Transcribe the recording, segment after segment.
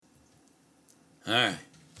All right.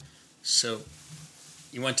 So,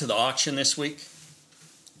 you went to the auction this week?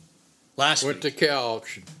 Last Went week? to cow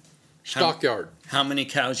auction. Stockyard. How many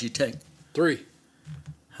cows you take? 3.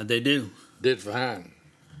 How'd they do? Did fine.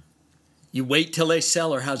 You wait till they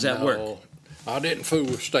sell, or how's that work? No, I didn't fool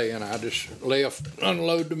with staying. I just left,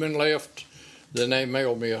 unloaded them and left. Then they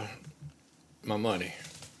mailed me my money.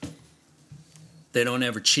 They don't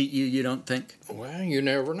ever cheat you, you don't think? Well, you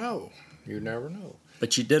never know. You never know.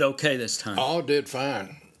 But you did okay this time. All did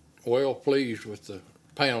fine. Well pleased with the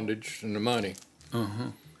poundage and the money.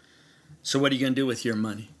 Uh-huh. So what are you going to do with your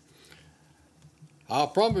money? I'll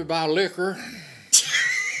probably buy liquor.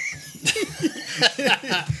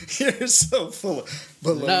 You're so full of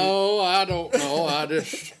baloney. No, I don't know. I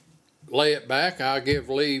just lay it back. I give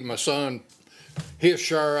Lee, my son, his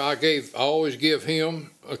share. I always give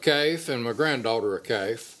him a calf and my granddaughter a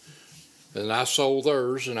calf. And I sold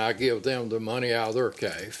theirs, and I give them the money out of their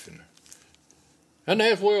calf. And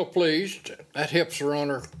they're well pleased. That helps her on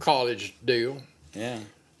her college deal. Yeah.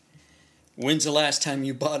 When's the last time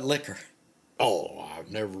you bought liquor? Oh,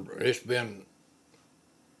 it's been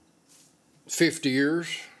 50 years.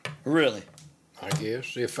 Really? I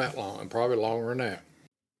guess, if that long, probably longer than that.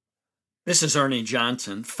 This is Ernie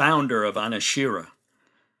Johnson, founder of Anashira.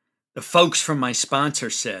 The folks from my sponsor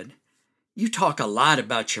said, "You talk a lot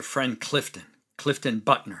about your friend Clifton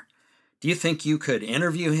Buckner. Do you think you could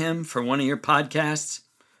interview him for one of your podcasts?"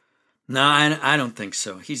 "No, I don't think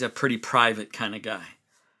so. He's a pretty private kind of guy."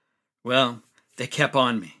 Well, they kept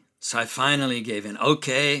on me, so I finally gave in.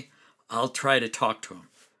 Okay, I'll try to talk to him.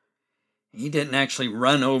 He didn't actually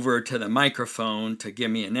run over to the microphone to give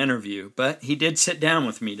me an interview, but he did sit down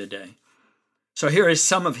with me today. So here is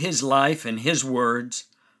some of his life and his words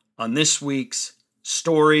on this week's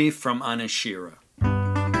Story from Anashira.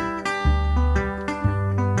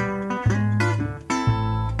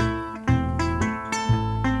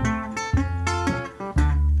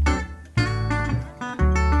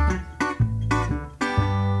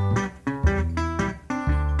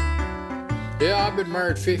 Yeah, I've been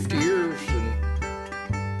married 50 years,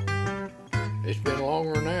 and it's been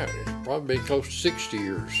longer than that. It's probably been close to 60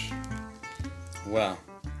 years. Wow.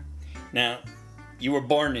 Now, you were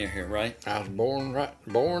born near here, right? I was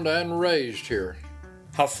born and raised here.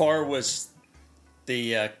 How far was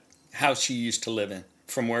the house you used to live in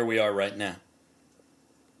from where we are right now?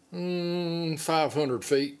 500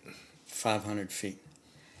 feet. 500 feet.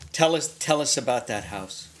 Tell us about that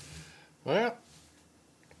house. Well,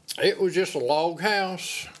 it was just a log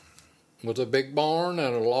house with a big barn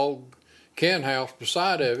and a log can house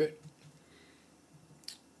beside of it.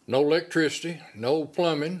 No electricity, no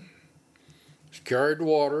plumbing. Just carried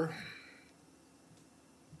water.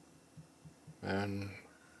 And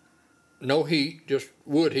no heat, just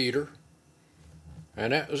wood heater.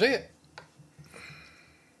 And that was it.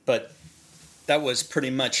 But that was pretty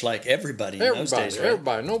much like everybody in those days, right?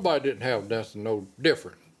 Everybody. Nobody didn't have nothing no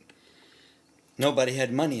different. Nobody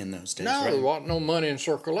had money in those days, No, right? there wasn't no money in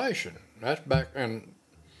circulation. That's back in,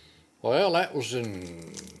 well, that was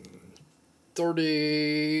in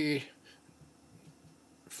 41.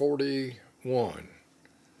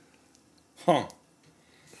 Huh.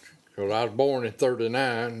 Because I was born in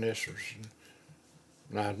 39. This was,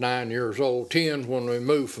 when I was 9 years old, 10 when we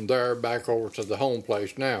moved from there back over to the home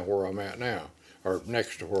place now, where I'm at now, or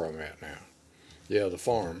next to where I'm at now. Yeah, the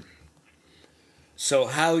farm. So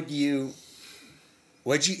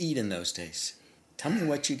what'd you eat in those days? Tell me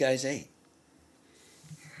what you guys ate.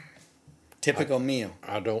 Typical meal.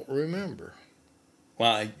 I don't remember.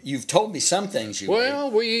 Well, you've told me some things you ate. Well,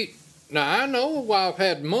 we eat, now I know I've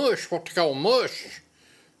had mush, what they call mush,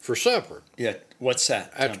 for supper. Yeah, what's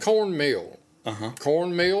that? That's cornmeal. Uh-huh.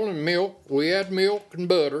 Cornmeal and milk. We had milk and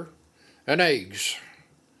butter and eggs.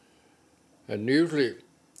 And usually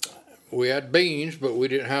we had beans, but we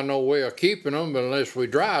didn't have no way of keeping them unless we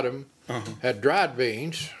dried them. Uh-huh. Had dried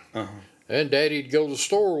beans. Uh-huh. And Daddy'd go to the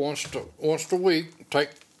store once a week, take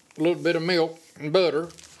a little bit of milk and butter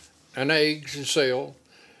and eggs and sell,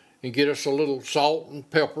 and get us a little salt and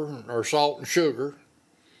pepper or salt and sugar.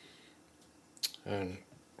 And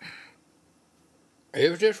it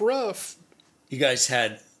was just rough. You guys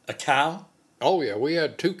had a cow? Oh yeah, we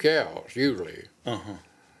had 2 cows usually. Uh-huh.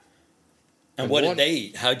 And what did they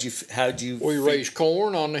eat? How'd you? We raised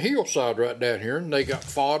corn on the hillside right down here, and they got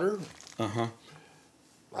fodder. Uh-huh.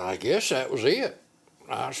 I guess that was it.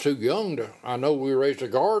 I was too young to. I know we raised a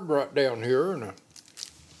garden right down here, and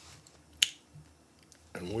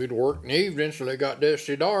we'd work in the evenings till it got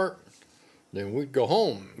dusty dark. Then we'd go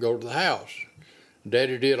home, go to the house.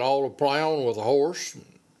 Daddy did all the plowing with a horse.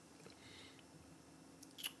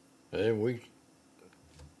 And we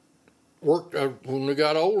worked when we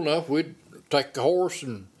got old enough. We'd take the horse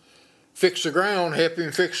and fix the ground, help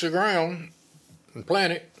him fix the ground, and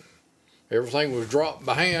plant it. Everything was dropped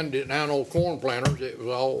by hand. Didn't have no corn planters. It was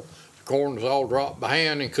all corn was all dropped by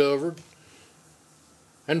hand and covered,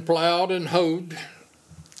 and plowed and hoed.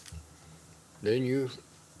 Then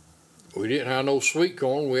we didn't have no sweet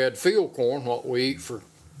corn. We had field corn, what we eat for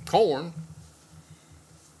corn.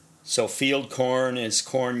 So field corn is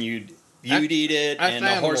corn you'd eat it, and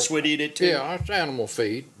the horse would eat it too? Yeah, that's animal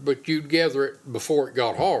feed, but you'd gather it before it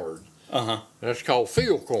got hard. Uh-huh. That's called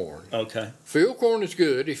field corn. Okay. Field corn is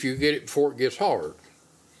good if you get it before it gets hard.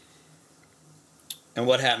 And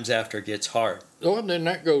what happens after it gets hard? Well, then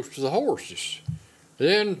that goes to the horses.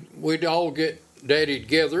 Then we'd all get Daddy'd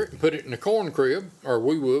gather it and put it in the corn crib, or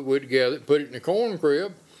we'd gather it, put it in the corn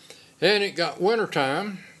crib. Then it got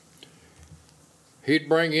wintertime. He'd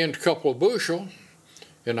bring in a couple of bushel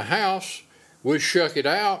in the house. We'd shuck it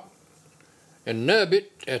out and nub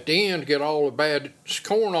it at the end, get all the bad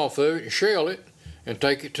corn off of it and shell it and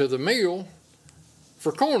take it to the mill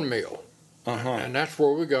for cornmeal. Uh-huh. And that's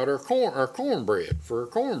where we got our cornbread for our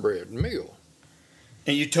cornbread meal.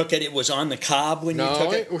 And you took it, it was on the cob when you took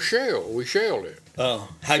it? No, it was shelled. We shelled it. Oh,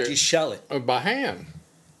 how'd you shell it? By hand.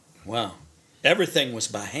 Wow. Everything was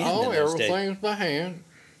by hand in those days. Everything was by hand.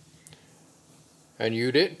 And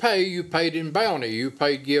you didn't pay, you paid in bounty. You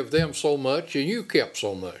paid give them so much and you kept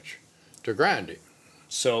so much to grind it.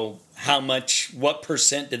 So how much, what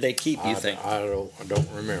percent did they keep, you think? I don't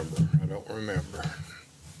remember. Don't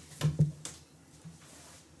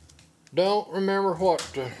remember what.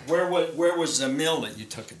 Where was the mill that you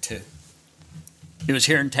took it to? It was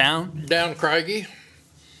here in town? Down Craigie,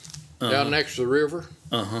 down next to the river.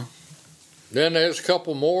 Uh-huh. Then there's a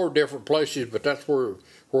couple more different places, but that's where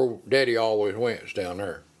Daddy always went, is down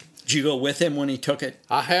there. Did you go with him when he took it?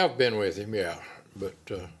 I have been with him, yeah. But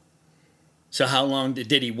so how long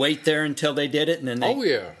did he wait there until they did it? And then Oh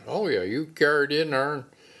yeah. You carried it in there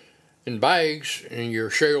in bags, and your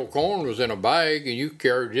shelled corn was in a bag, and you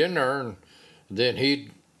carried it in there, and then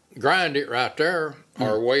he'd grind it right there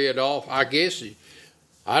or weigh it off.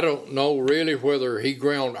 I don't know really whether he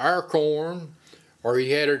ground our corn or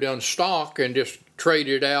he had it done stock and just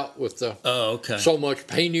traded out with the so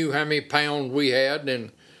much. He knew how many pounds we had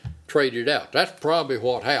and traded out. That's probably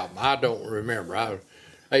what happened. I don't remember. I was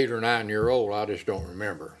 8 or 9 years old. I just don't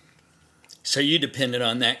remember. So you depended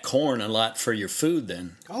on that corn a lot for your food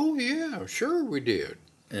then? Oh yeah, sure we did.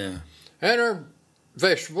 Yeah. And our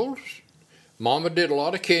vegetables. Mama did a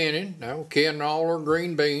lot of canning. Canned all our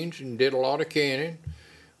green beans and did a lot of canning.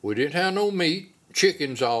 We didn't have no meat,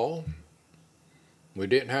 chickens all. We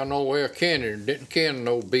didn't have no way of canning. Didn't can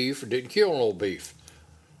no beef. Didn't kill no beef.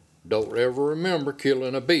 Don't ever remember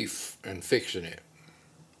killing a beef and fixing it.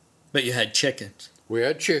 But you had chickens. We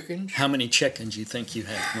had chickens. How many chickens you think you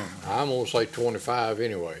had normally? I'm going to say 25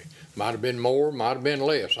 anyway. Might have been more, might have been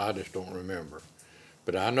less. I just don't remember.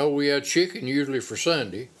 But I know we had chicken usually for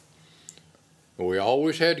Sunday. We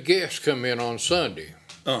always had guests come in on Sunday.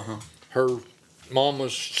 Uh-huh. Her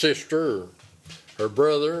mama's sister or her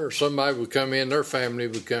brother or somebody would come in, their family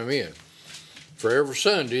would come in. For every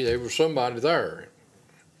Sunday, there was somebody there.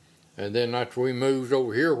 And then after we moved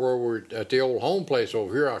over here, where we're at the old home place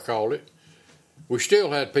over here, I call it, we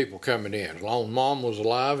still had people coming in. As long as Mom was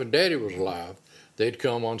alive and Daddy was alive, they'd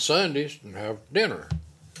come on Sundays and have dinner.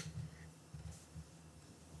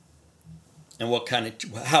 And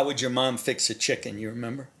how would your mom fix a chicken, you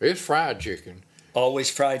remember? It's fried chicken.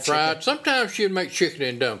 Always fried chicken? Sometimes she'd make chicken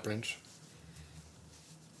and dumplings.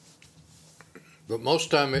 But most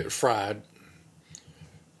of the time it was fried.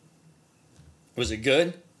 Was it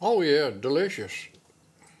good? Oh, yeah, delicious.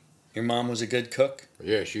 Your mom was a good cook?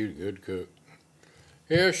 Yeah, she was a good cook.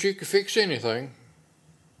 Yeah, she could fix anything.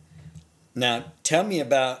 Now, tell me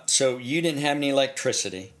so you didn't have any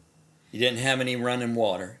electricity. You didn't have any running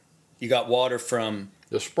water. You got water from...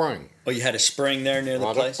 the spring. Oh, you had a spring there near the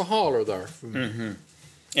place? Right up the holler there. Mm-hmm.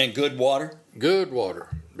 And good water? Good water.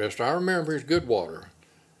 Best I remember is good water.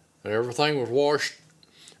 And everything was washed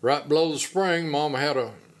right below the spring. Mama had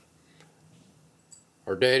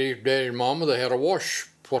or Daddy and Mama, they had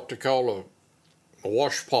what they call a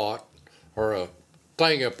wash pot or a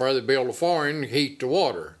thing up there. They built a fire and heat the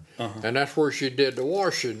water. Uh-huh. And that's where she did the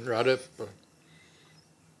washing, right up,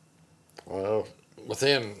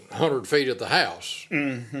 within 100 feet of the house.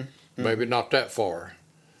 Mm-hmm. Mm-hmm. Maybe not that far.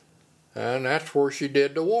 And that's where she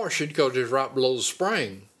did the washing because it's right below the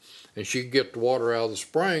spring. And she could get the water out of the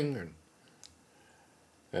spring.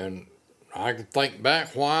 And I can think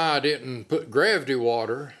back why I didn't put gravity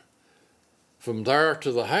water from there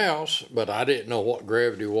to the house, but I didn't know what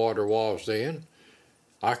gravity water was then.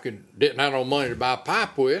 didn't have no money to buy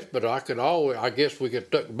pipe with, but I guess we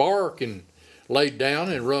could took bark and laid down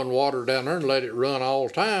and run water down there and let it run all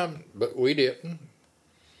the time, but we didn't.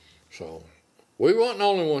 So we weren't the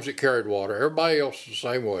only ones that carried water. Everybody else was the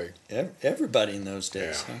same way. Everybody in those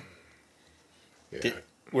days, Yeah. huh? Yeah.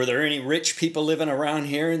 Were there any rich people living around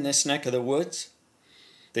here in this neck of the woods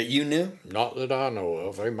that you knew? Not that I know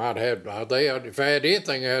of. They might have if they had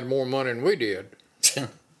anything, they had more money than we did.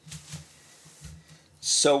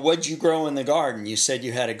 So what'd you grow in the garden? You said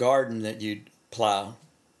you had a garden that you'd plow.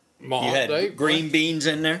 You had green beans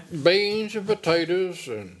in there? Beans and potatoes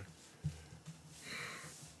and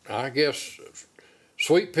I guess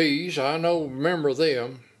sweet peas. I remember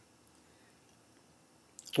them.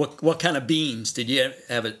 What kind of beans? Did you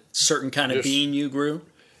have a certain kind of bean you grew?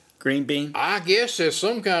 Green bean? I guess there's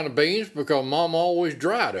some kind of beans because Mom always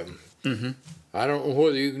dried them. Mm-hmm. I don't know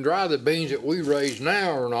whether you can dry the beans that we raise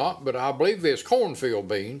now or not, but I believe it's cornfield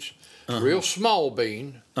beans, real small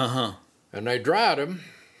bean. Uh-huh. And they dried them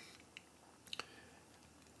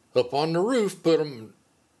up on the roof,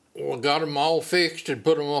 got them all fixed and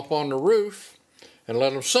put them up on the roof and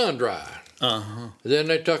let them sun dry. Uh-huh. Then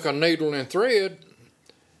they took a needle and thread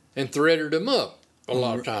and threaded them up a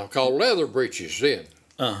lot of times, called leather breeches then.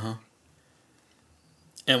 Uh-huh.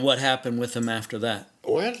 And what happened with them after that?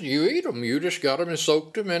 Well, you eat them. You just got them and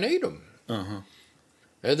soaked them and eat them. Uh-huh.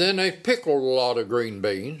 And then they pickled a lot of green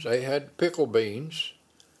beans. They had pickled beans.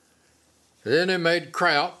 And then they made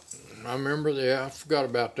kraut. I remember, I forgot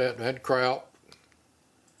about that. They had kraut.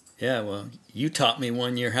 Yeah, well, you taught me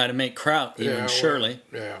one year how to make kraut, Shirley.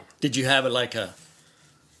 Yeah. Did you have it like a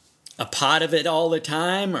pot of it all the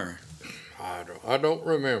time, or? I don't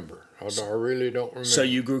remember. I really don't remember. So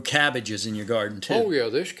you grew cabbages in your garden too? Oh yeah,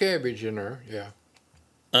 there's cabbage in there. Yeah.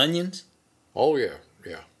 Onions? Oh yeah,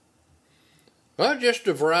 yeah. Well, just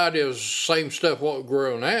a variety of same stuff what we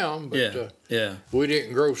grow now, but yeah. We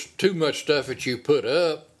didn't grow too much stuff that you put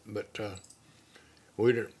up, but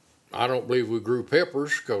we didn't. I don't believe we grew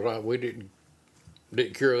peppers because we didn't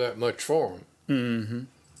care that much for them. Mm-hmm.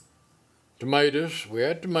 Tomatoes, we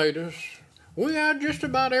had tomatoes. We had just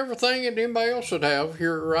about everything that anybody else would have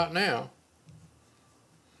here right now.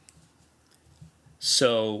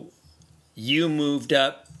 So you moved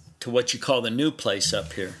up to what you call the new place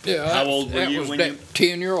up here. Yeah. How old were you when you?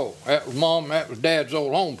 10-year-old. That was Dad's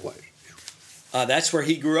old home place. That's where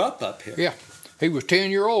he grew up here. Yeah. He was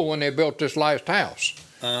 10-year-old when they built this last house.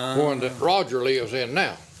 One that Roger lives in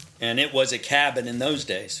now. And it was a cabin in those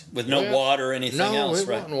days with no water or anything else, it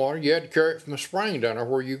right? wasn't water. You had to carry it from the spring down there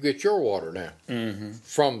where you get your water now. Mm-hmm.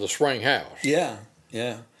 From the spring house. Yeah,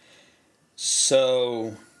 yeah.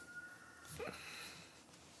 So,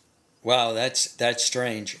 wow, that's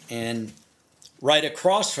strange. And right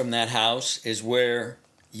across from that house is where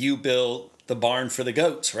you built the barn for the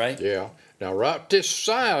goats, right? Yeah. Now, right this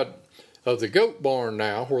side of the goat barn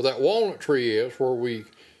now, where that walnut tree is, where we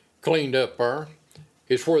cleaned up there,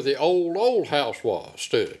 is where the old house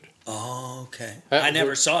stood. Oh, okay. I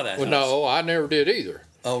never saw that house. No, I never did either.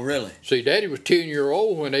 Oh, really? See, Daddy was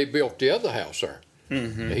 10-year-old when they built the other house there.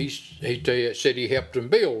 Mm-hmm. He said he helped them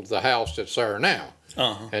build the house that's there now.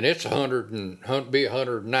 Uh-huh. And it's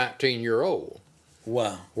 119-year-old.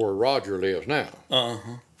 Wow. Where Roger lives now.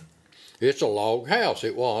 Uh-huh. It's a log house.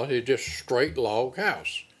 It was. It's just a straight log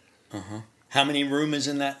house. Uh-huh. How many rooms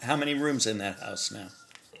in that house now?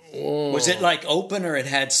 Was it like open or it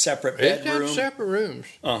had separate bedroom? It had separate rooms.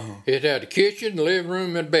 Uh-huh. It had a kitchen, living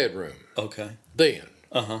room, and bedroom. Okay. Then.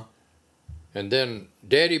 Uh-huh. And then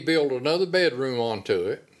Daddy built another bedroom onto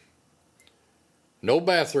it. No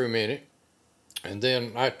bathroom in it. And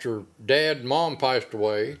then after Dad and Mom passed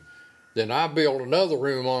away, then I built another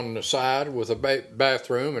room on the side with a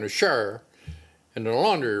bathroom and a shower and a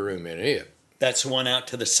laundry room in it. That's the one out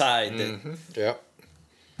to the side. Mm-hmm. Yep.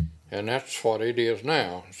 And that's what it is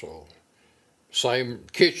now. So, same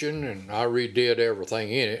kitchen, and I redid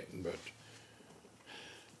everything in it. But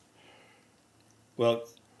well,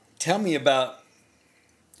 tell me about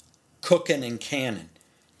cooking and canning.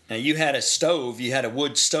 Now, you had a stove. You had a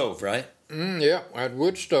wood stove, right? Yeah, I had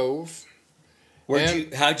wood stove.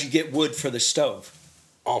 How'd you get wood for the stove?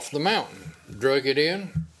 Off the mountain. Drug it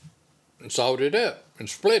in and sawed it up and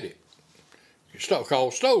split it. It's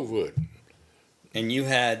called stove wood. And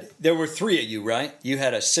there were three of you, right? You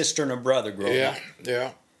had a sister and a brother growing up.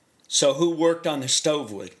 Yeah. So who worked on the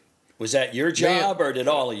stove wood? Was that your job, or did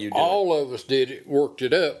all of you do it? All of us did it, worked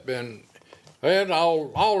it up, and had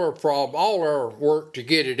all our work to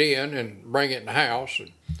get it in and bring it in the house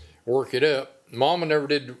and work it up. Mama never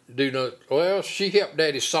did do no. Well, she helped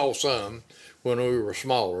Daddy saw some when we were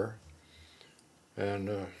smaller,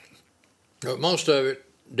 and but most of it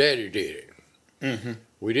Daddy did it. Mm-hmm.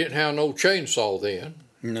 We didn't have no chainsaw then.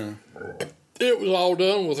 No. It was all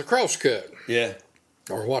done with a crosscut, Yeah.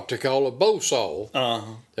 or what they call a bow saw.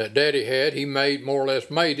 Uh-huh. That Daddy had. He more or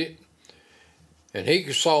less made it. And he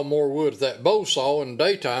could saw more wood with that bow saw in the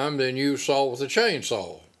daytime than you saw with a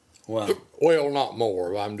chainsaw. Wow. Well, not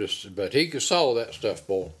more. But he could saw that stuff,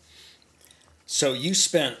 boy. So you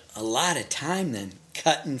spent a lot of time then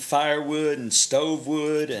cutting firewood and stove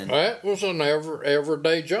wood and. That was an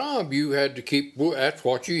everyday job. You had to keep wood. That's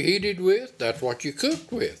what you heated with. That's what you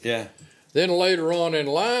cooked with. Yeah. Then later on in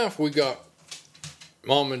life, we got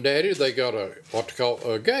Mom and Daddy. They got what they call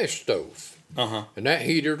a gas stove, and that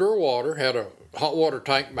heated our water. Had a hot water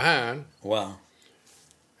tank behind. Wow.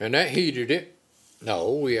 And that heated it.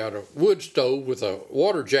 No, we had a wood stove with a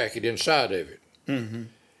water jacket inside of it. Mm-hmm.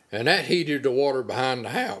 And that heated the water behind the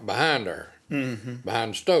house, behind there,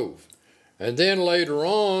 behind the stove. And then later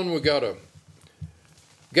on, we got a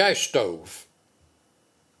gas stove.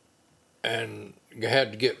 And you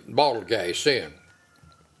had to get bottled gas in.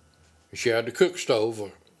 She had the cook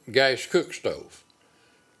stove, a gas cook stove.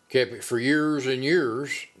 Kept it for years and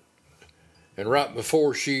years. And right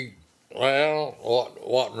before what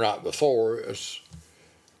wasn't right before, it was,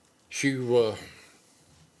 she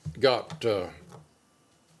got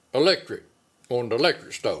electric on the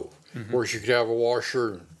electric stove, where she could have a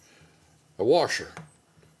washer,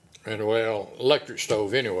 and electric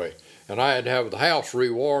stove anyway. And I had to have the house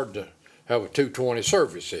rewired to have a 220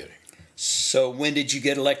 service setting. So when did you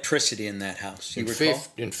get electricity in that house? You recall?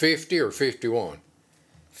 In 50 or 51.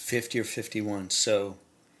 50 or 51. So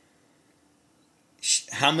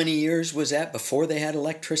how many years was that before they had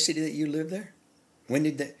electricity that you lived there? When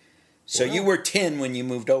did they? So you were 10 when you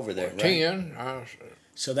moved over there, right? 10.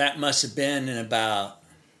 So that must have been in about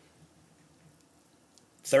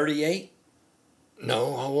 38?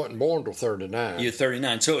 No, I wasn't born till 39. You're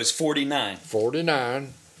 39, so it was 49.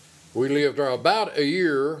 49. We lived there about a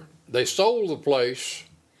year. They sold the place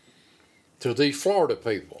to these Florida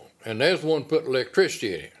people, and there's one put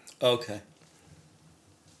electricity in it. Okay.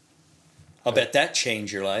 I'll bet that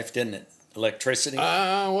changed your life, didn't it? Electricity?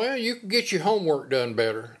 Well, you could get your homework done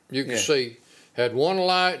better. You can see. Had one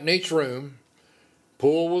light in each room,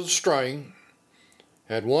 pull with a string.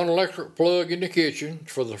 Had one electric plug in the kitchen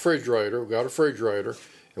for the refrigerator. We got a refrigerator.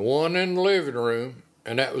 And one in the living room,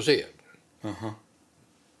 and that was it.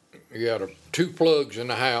 You had 2 plugs in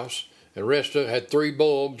the house, and the rest of it had 3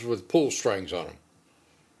 bulbs with pull strings on them.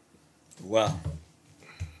 Wow.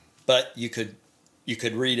 But you could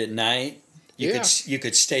read at night. You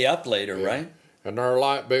could stay up later, right? And our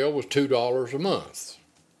light bill was $2 a month.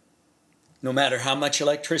 No matter how much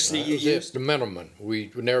electricity you used? That's the minimum.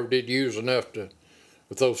 We never did use enough to,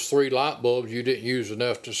 with those 3 light bulbs, you didn't use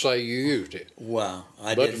enough to say you used it. Wow.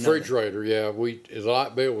 But the refrigerator, the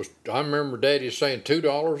light bill was, I remember Daddy saying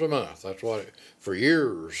 $2 a month. That's what for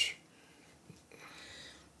years.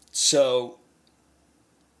 So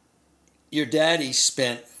your daddy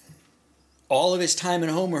spent all of his time at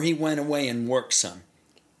home, or he went away and worked some?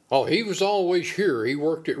 Oh, he was always here. He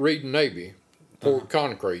worked at Reed and Navy, poured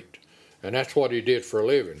concrete, and that's what he did for a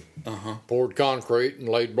living. Poured concrete and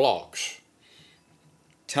laid blocks.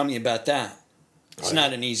 Tell me about that. It's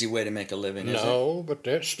not an easy way to make a living, is it? No, but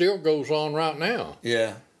that still goes on right now.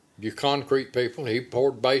 Yeah. You concrete people, he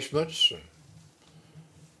poured basements,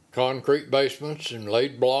 concrete basements, and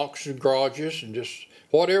laid blocks and garages, and just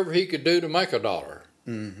whatever he could do to make $1.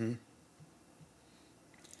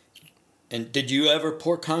 And did you ever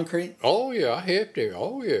pour concrete? Oh, yeah, I helped him.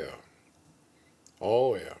 Oh, yeah.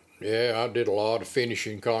 Oh, yeah. Yeah, I did a lot of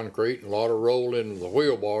finishing concrete and a lot of rolling the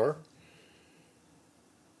wheelbar.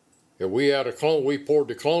 Yeah, we poured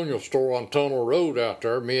the Colonial Store on Tunnel Road out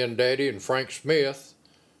there. Me and Daddy and Frank Smith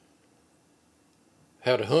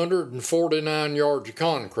had 149 yards of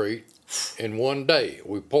concrete in one day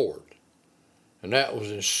we poured. And that was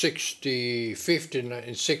in 61.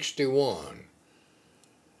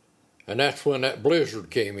 And that's when that blizzard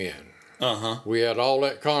came in. We had all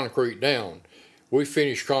that concrete down. We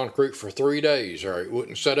finished concrete for 3 days, or it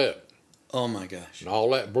wouldn't set up. Oh my gosh. And all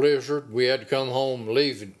that blizzard, we had to come home, do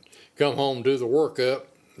the work up,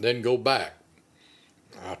 then go back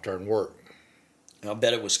out there and work. I'll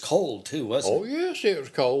bet it was cold too, wasn't it? Oh, yes, it was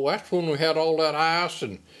cold. That's when we had all that ice,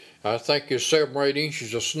 and I think it's 7 or 8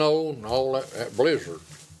 inches of snow and all that blizzard.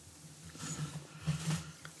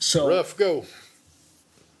 So rough go.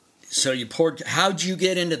 So you poured. How'd you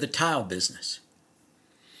get into the tile business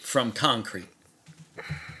from concrete?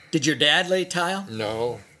 Did your dad lay tile?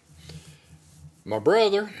 No. My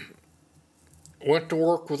brother went to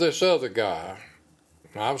work with this other guy.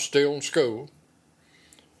 I was still in school.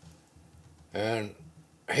 And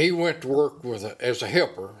he went to work as a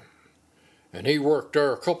helper, and he worked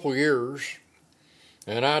there a couple years,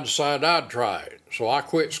 and I decided I'd try it. So I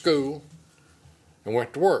quit school and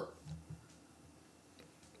went to work.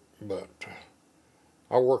 But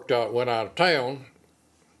I went out of town,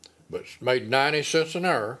 but made 90 cents an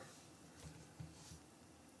hour.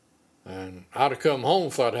 And I'd have come home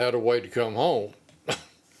if I'd had a way to come home.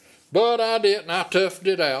 But I didn't. I toughed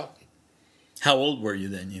it out. How old were you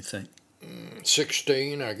then, you think?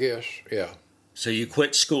 16, I guess. Yeah. So you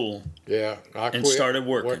quit school. Yeah. I and quit, started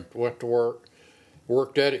working. Went to work.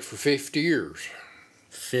 Worked at it for 50 years.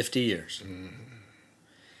 50 years.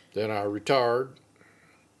 Then I retired.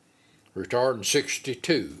 Retired in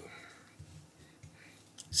 62.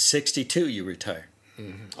 62 you retired?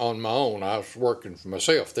 On my own. I was working for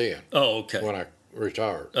myself then. Oh, okay. When I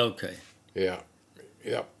retired. Okay. Yeah.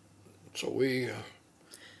 Yep. So we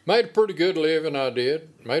made a pretty good living, I did.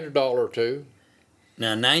 Made $1 or $2.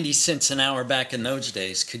 Now, 90 cents an hour back in those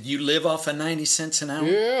days, could you live off of 90 cents an hour?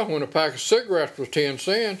 Yeah, when a pack of cigarettes was 10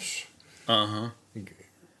 cents. Uh-huh.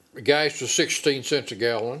 Gas was 16 cents a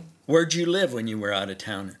gallon. Where'd you live when you were out of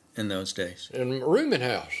town in those days? In a rooming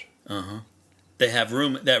house. Uh-huh. They have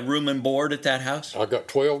room and board at that house? I got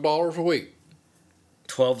 $12 a week.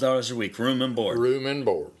 $12 a week, room and board. Room and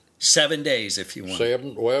board. 7 days if you want.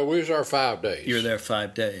 7. Well, we was there 5 days. You were there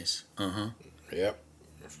 5 days. Uh-huh. Yep.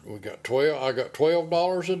 I got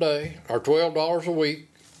 $12 a day, or $12 a week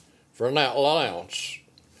for an allowance.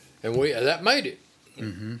 And that made it.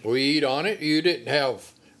 Mm-hmm. We eat on it. You didn't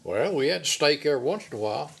have, we had steak every once in a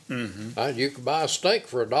while. Mm-hmm. You could buy a steak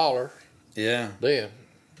for $1 Yeah. then.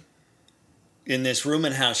 In this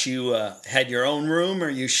rooming house, you had your own room or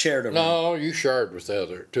you shared a room? No, you shared with the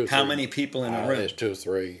other 2 or 3. How many people in a room? There's 2 or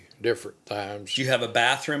 3 different times. Do you have a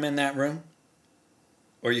bathroom in that room?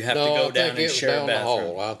 Or you have to No, go I down think and it was share a down the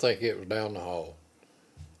bathroom? hall. I think it was down the hall.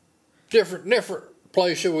 Different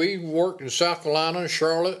places. We worked in South Carolina,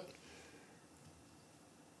 Charlotte.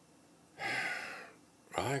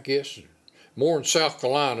 I guess more in South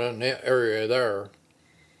Carolina in that area there.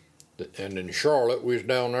 And in Charlotte, we was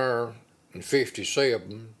down there in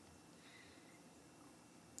 57.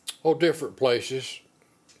 Different places.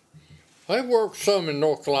 I worked some in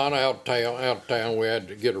North Carolina, out of town. We had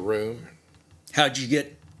to get a room. How'd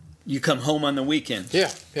you come home on the weekends? Yeah.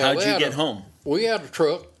 How'd you get home? We had a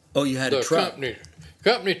truck. Oh, you had a truck?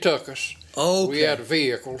 Company took us. Oh, okay. We had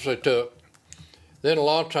vehicles they took. Then a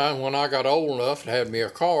lot of times when I got old enough to have me a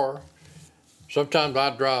car, sometimes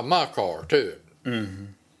I'd drive my car to it. Mm-hmm.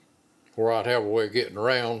 Where I'd have a way of getting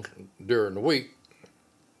around during the week.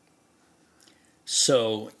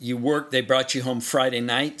 So you worked, they brought you home Friday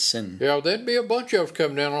nights and... Yeah, there'd be a bunch of us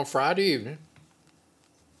coming down on Friday evening.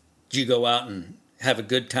 Did you go out and have a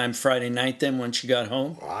good time Friday night then once you got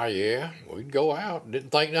home? Yeah, we'd go out.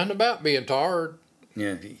 Didn't think nothing about being tired.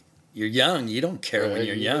 Yeah, you're young. You don't care when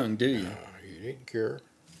you're young, do you? You didn't care.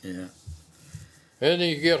 Yeah. And then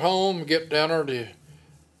you get home, get down there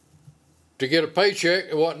to get a paycheck.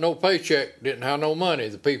 There wasn't no paycheck. Didn't have no money.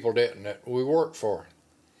 The people didn't that we worked for.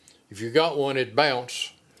 If you got one, it'd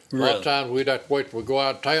bounce. Really? A lot of times we'd have to wait till we go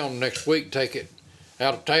out of town next week, take it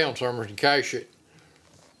out of town somewhere and cash it.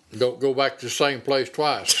 Don't go back to the same place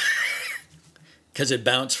twice. Because it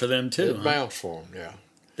bounced for them too. It bounced for them, yeah.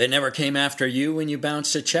 They never came after you when you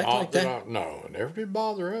bounced a check like that? No, it never did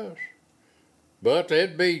bother us. But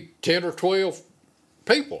there'd be 10 or 12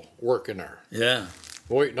 people working there. Yeah.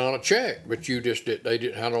 Waiting on a check, but they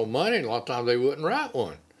didn't have no money. A lot of times they wouldn't write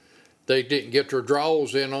one. They didn't get their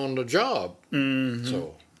draws in on the job. Mm-hmm.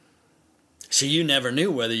 So you never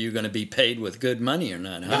knew whether you were going to be paid with good money or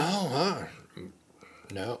not, huh?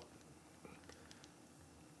 No.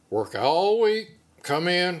 Work all week, come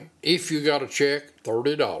in, if you got a check,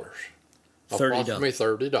 $30. Approximately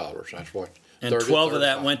 $30. That's what. And 12 of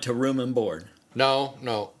that went to room and board. No.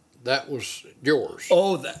 That was yours.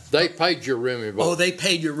 Oh, they paid your room and board. Oh, they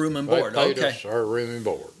paid your room and board. They paid us our room and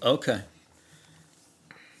board. Okay.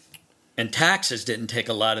 And taxes didn't take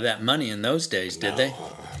a lot of that money in those days, did they?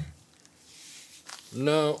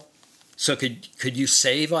 No. So could you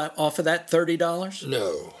save off of that $30?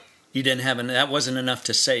 No. You didn't have that wasn't enough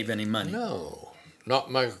to save any money. No.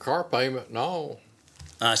 Not make a car payment. No.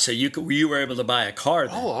 So you were able to buy a car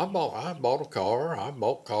then? Oh, I bought a car. I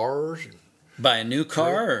bought cars. Buy a new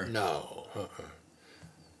car? Or? No.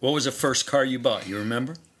 What was the first car you bought? You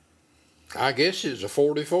remember? I guess it's a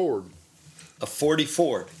 40 Ford. A 40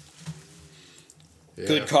 Ford. Yeah.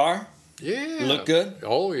 Good car? Yeah. Look good?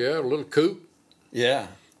 Oh, yeah. A little coupe. Yeah.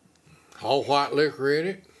 All white liquor in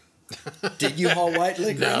it. Did you haul white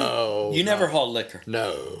liquor? No. You never hauled liquor?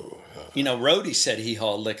 No. You know, Rhodey said he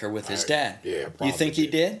hauled liquor with his dad. Yeah, You probably think he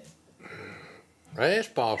did? That's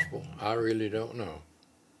possible. I really don't know.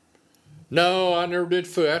 No, I never did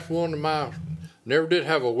food. That's one of my. Never did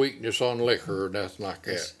have a weakness on liquor or nothing like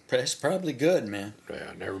that. That's probably good, man. Yeah,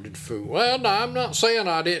 I never did food. Well, no, I'm not saying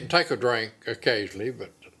I didn't take a drink occasionally,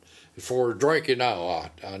 but for drinking, no,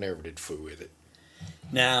 I never did food with it.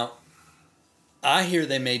 Now, I hear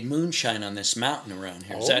they made moonshine on this mountain around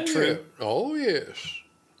here. Is that true? Yeah. Oh, yes.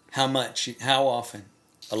 How much? How often?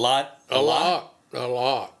 A lot? A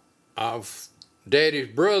lot. Daddy's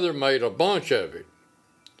brother made a bunch of it.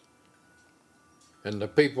 And the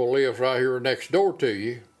people live right here next door to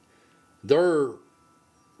you, their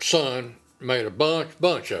son made a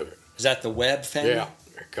bunch of it. Is that the Webb family? Yeah,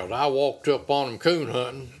 because I walked up on him coon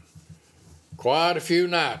hunting quite a few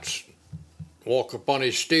nights. Walk up on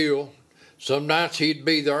his still. Some nights he'd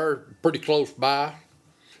be there pretty close by.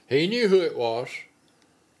 He knew who it was,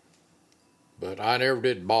 but I never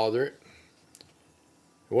did bother it.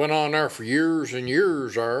 Went on there for years and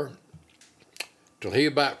years there, till he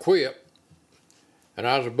about quit. And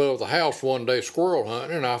I was above the house one day squirrel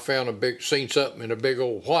hunting, and I seen something in a big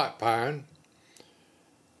old white pine.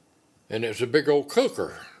 And it's a big old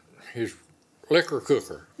cooker, his liquor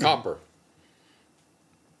cooker, copper.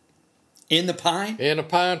 In the pine? In a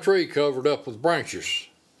pine tree covered up with branches.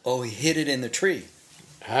 Oh, he hid it in the tree.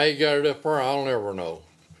 How he got it up there, I'll never know.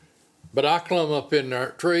 But I clumb up in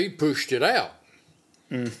that tree, pushed it out.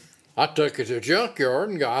 I took it to the junkyard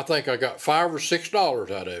and I think I got $5 or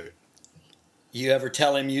 $6 out of it. You ever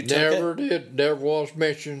tell him you took it? Never did. Never was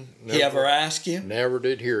mentioned. He ever asked you? Never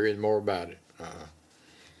did hear any more about it.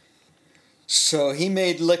 So he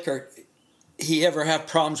made liquor. He ever have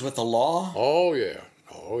problems with the law? Oh yeah.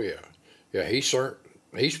 Oh yeah. Yeah, he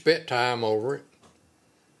spent time over it.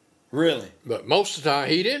 Really? But most of the time,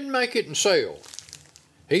 he didn't make it and sell.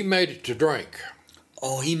 He made it to drink.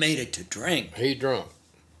 Oh, he made it to drink. He drunk.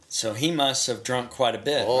 So he must have drunk quite a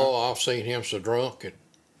bit. Oh, huh? I've seen him so drunk that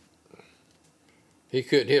he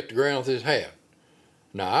couldn't hit the ground with his hat.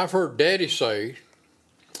 Now, I've heard Daddy say,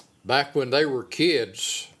 back when they were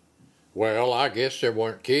kids, well, I guess they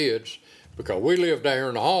weren't kids, because we lived down here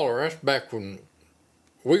in the holler. That's back when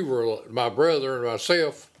we were, my brother and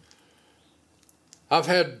myself. I've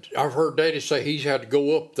heard Daddy say he's had to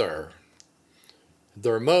go up there.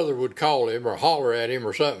 Their mother would call him or holler at him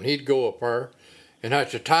or something. He'd go up there and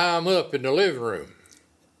have to tie him up in the living room.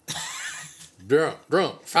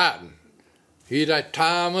 drunk, fighting. He'd have to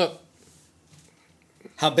tie him up.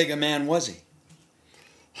 How big a man was he?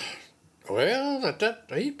 Well,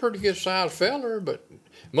 he's a pretty good sized feller, but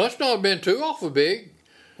must not have been too awful big.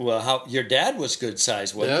 Well, your dad was good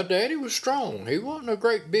size, wasn't Yeah, Daddy was strong. He wasn't a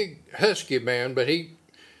great big husky man, but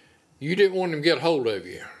you didn't want him to get hold of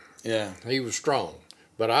you. Yeah. He was strong.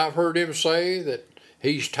 But I've heard him say that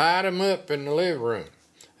he's tied him up in the living room,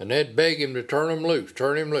 and they'd beg him to turn him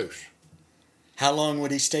loose. How long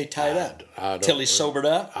would he stay tied up? I don't Till he sobered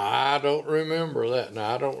up? I don't remember that.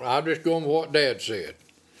 Now, I'm just going with what Dad said,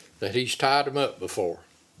 that he's tied him up before.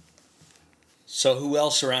 So who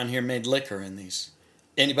else around here made liquor in these?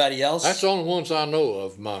 Anybody else? That's the only ones I know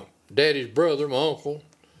of. My Daddy's brother, my uncle,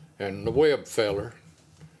 and the Webb feller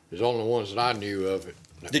is the only ones that I knew of it.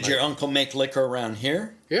 Did your uncle make liquor around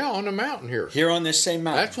here? Yeah, on the mountain here. Here on this same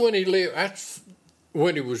mountain? That's when he lived. That's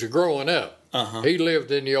when he was growing up. Uh-huh. He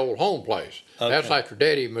lived in the old home place. Okay. That's after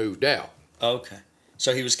Daddy moved out. Okay.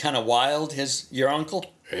 So he was kind of wild, your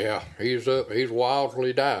uncle? Yeah, he's wild till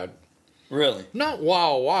he died. Really? Not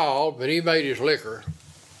wild, but he made his liquor.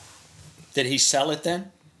 Did he sell it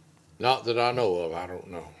then? Not that I know of. I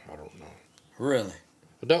don't know. Really?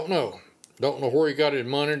 I don't know. Don't know where he got his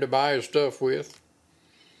money to buy his stuff with.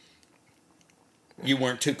 You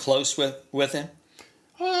weren't too close with him?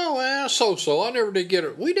 Oh, well, so. I never did get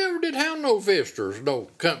it. We never did have no visitors, no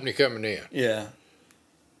company coming in. Yeah.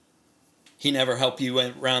 He never helped you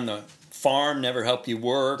around the farm, never helped you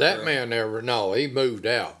work? That man never, no, he moved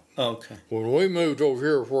out. Okay. When we moved over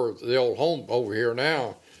here for the old home over here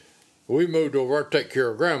now, we moved over there to take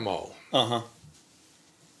care of Grandma. Uh-huh.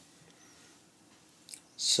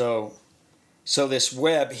 So this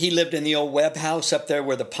Webb, he lived in the old Webb house up there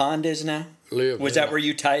where the pond is now? Was that where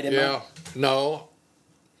you tied him up? Yeah. No.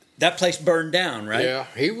 That place burned down, right? Yeah.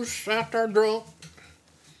 He was out there drunk.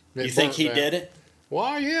 You think he did it?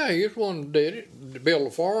 Well, yeah, he was one that did it. Built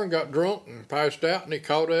a fire and got drunk and passed out, and he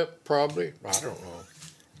caught up probably. I don't know.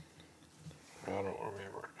 I don't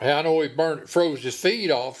remember. I know he froze his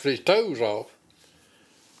feet off, his toes off.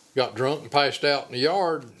 Got drunk and passed out in the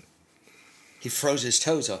yard. He froze his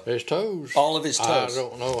toes off? His toes. All of his toes? I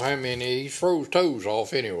don't know how many. He froze toes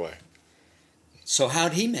off anyway. So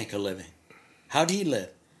how'd he make a living? How'd he live?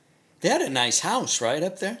 They had a nice house, right,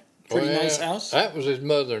 up there? Pretty nice house? That was his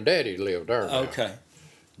mother and daddy lived there now. Okay.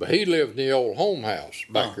 But he lived in the old home house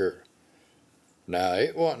back there. Now,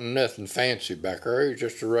 it wasn't nothing fancy back there. It was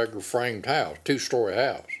just a regular framed house, 2-story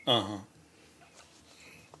house. Uh-huh.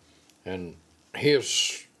 And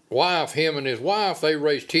his wife, him and his wife, they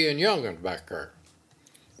raised 10 young'uns back there.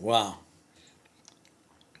 Wow.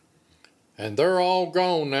 And they're all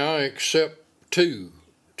gone now except two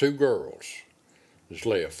girls that's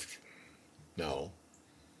left. No.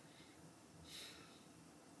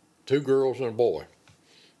 2 girls and a boy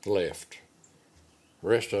left. The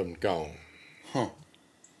rest of them gone. Huh.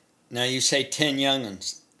 Now you say 10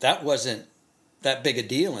 young'uns. That wasn't that big a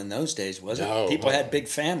deal in those days, was it? No. People had big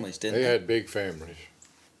families, didn't they? They had big families.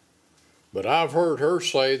 But I've heard her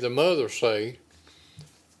say, the mother say,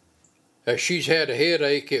 that she's had a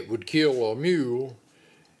headache, it would kill a mule,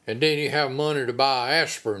 and then you have money to buy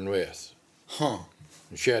aspirin with. Huh.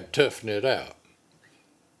 And she had to toughen it out.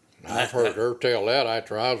 I've heard her tell that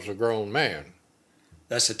after I was a grown man.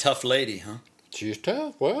 That's a tough lady, huh? She's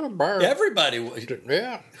tough. Well, a bear. Everybody was.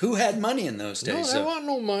 Yeah. Who had money in those days? No, there wasn't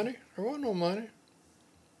no money. There wasn't no money.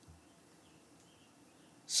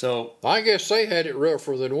 So. I guess they had it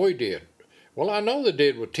rougher than we did. Well, I know they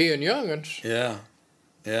did with 10 young'uns. Yeah.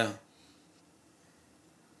 Yeah.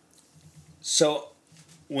 So,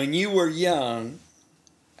 when you were young,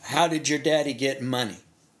 how did your daddy get money?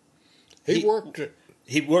 He worked.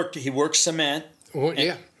 He worked cement. Well,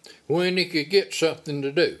 yeah. When he could get something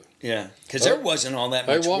to do. Yeah, because there wasn't all that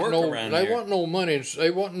much work around there. here. Wasn't no money.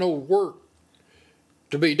 There wasn't no work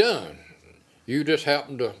to be done. You just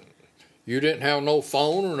happened to. You didn't have no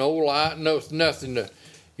phone or no light, nothing to.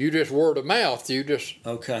 You just word of mouth. You just.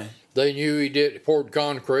 Okay. They knew he poured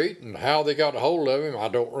concrete, and how they got a hold of him, I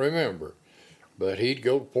don't remember. But he'd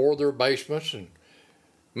go pour their basements and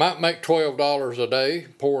might make $12 a day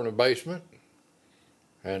pouring a basement,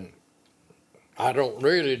 and I don't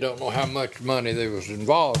know how much money there was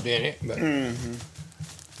involved in it, but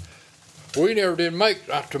we never did make,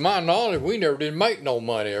 to my knowledge, we never did make no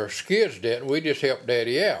money. Our kids didn't. We just helped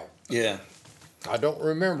Daddy out. Yeah. I don't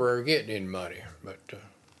remember her getting any money, but.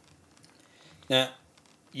 Now,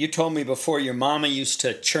 you told me before your mama used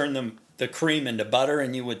to churn the cream into butter,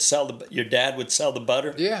 and you would sell your dad would sell the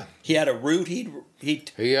butter. Yeah. He had a route. He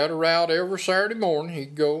had a route every Saturday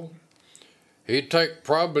morning. He'd take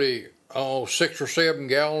probably 6 or 7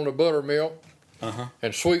 gallons of buttermilk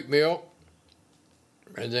and sweet milk,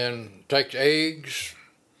 and then take the eggs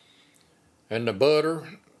and the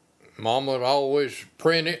butter. Mama would always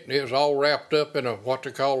print it, and it was all wrapped up in what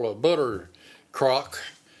they call a butter crock.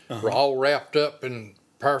 All wrapped up in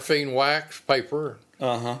paraffin wax paper.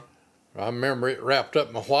 I remember it wrapped up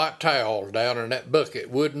in a white towel down in that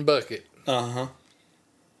wooden bucket. And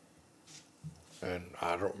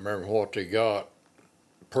I don't remember what they got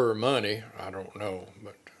per money. I don't know,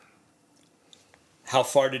 but. How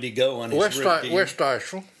far did he go on his route? West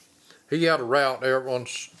Asheville. He had a route there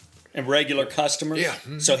once. And regular customers? Yeah.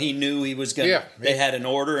 So he knew he was going to. Yeah. They had an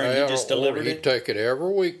order and he just delivered it? He'd take it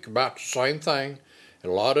every week, about the same thing.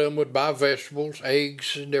 And a lot of them would buy vegetables,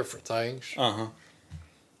 eggs, and different things.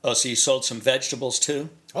 Oh, so you sold some vegetables too?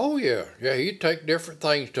 Oh, yeah. Yeah, he'd take different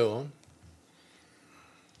things to them.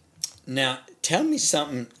 Now, tell me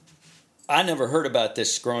something. I never heard about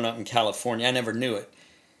this growing up in California. I never knew it.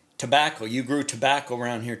 Tobacco. You grew tobacco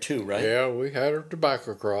around here too, right? Yeah, we had a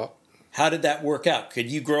tobacco crop. How did that work out? Could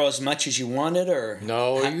you grow as much as you wanted, or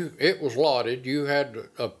no? It was lotted. You had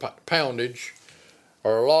a poundage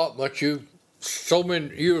or a lot, but you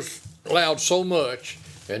was allowed so much,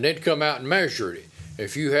 and they'd come out and measure it.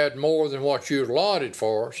 If you had more than what you was allotted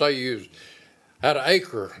for, say you had an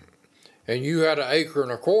acre, and you had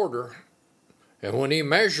 1.25 acres, and when he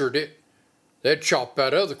measured it, they'd chop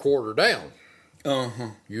that other quarter down.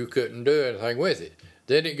 You couldn't do anything with it.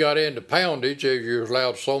 Then it got into poundage, if you was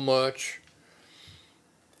allowed so much.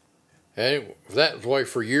 And that was the way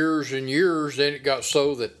for years and years. Then it got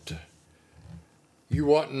so that you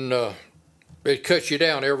wasn't, it cut you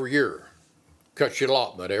down every year. Cut your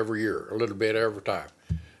allotment every year, a little bit every time.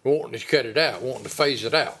 Wanting to cut it out, wanting to phase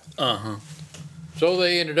it out. So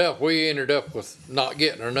we ended up with not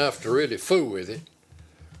getting enough to really fool with it.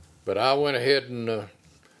 But I went ahead and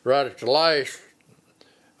right at the last,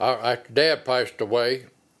 after Dad passed away,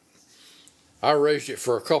 I raised it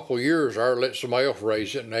for a couple of years. I let somebody else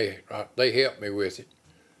raise it, and they helped me with it.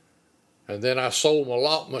 And then I sold my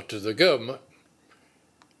allotment to the government,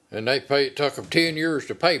 and it took them 10 years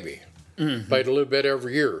to pay me. Paid a little bit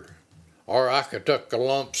every year. Or I could take a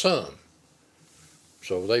lump sum.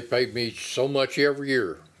 So they paid me so much every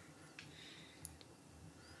year.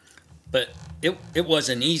 But it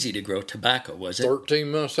wasn't easy to grow tobacco, was it?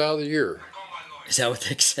 13 months out of the year. Is that what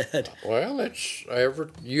they said? Well,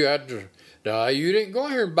 you had to. Now, you didn't go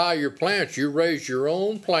here and buy your plants. You raised your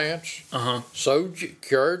own plants. Sowed,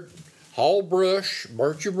 cured, hauled brush,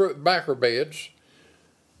 burnt your tobacco beds.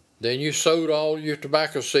 Then you sowed all your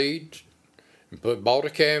tobacco seeds and bought a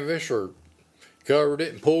canvas or covered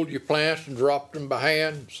it and pulled your plants and dropped them by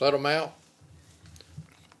hand, set them out.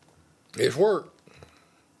 It's work.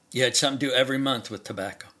 You had something to do every month with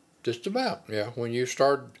tobacco. Just about, yeah. When you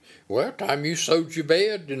started, time you sowed your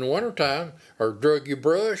bed in the wintertime or drug your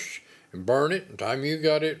brush and burn it, and time you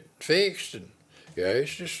got it fixed, and yeah,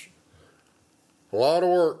 it's just a lot of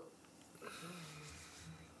work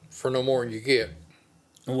for no more than you get.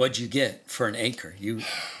 And what'd you get for an acre? You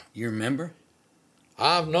remember?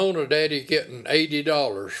 I've known a daddy getting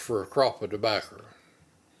 $80 for a crop of tobacco.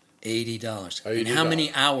 $80. And how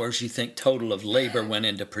many hours you think total of labor went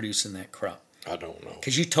into producing that crop? I don't know.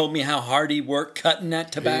 Because you told me how hard he worked cutting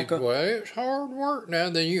that tobacco. Well, it's hard work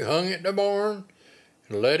now. Then you hung it in the barn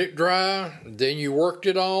and let it dry. And then you worked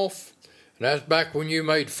it off. And that's back when you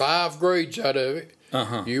made 5 grades out of it.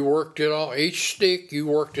 You worked it off. Each stick, you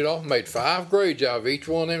worked it off, made 5 grades out of each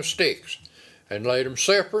one of them sticks and laid them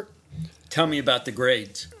separate. Tell me about the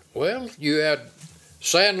grades. Well, you had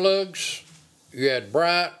sand lugs, you had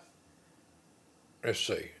bright,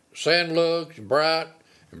 sand lugs, bright,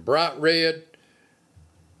 and bright red,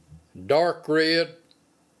 dark red,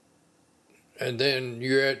 and then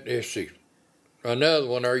you had, another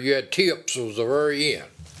one, or you had tips was the very end.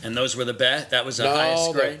 And those were the best? That was the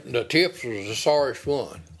highest grade? The tips was the sorriest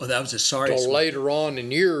one. Oh, that was the sorriest one. Later on in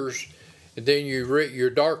years, and then your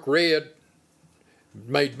dark red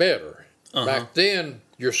made better. Back then,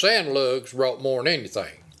 your sand lugs brought more than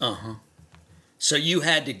anything. So you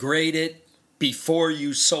had to grade it before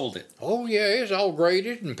you sold it? Oh, yeah, it's all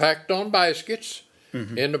graded and packed on baskets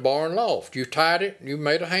in the barn loft. You tied it, you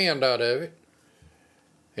made a hand out of it,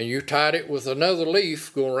 and you tied it with another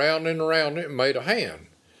leaf going round and around it and made a hand.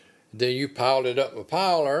 Then you piled it up a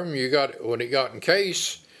pile of them. When it got in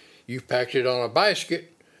case, you packed it on a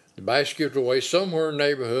basket. The basket would weigh somewhere in the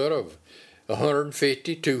neighborhood of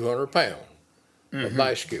 150, 200 pounds. A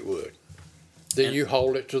basket would. Then you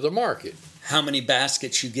hauled it to the market. How many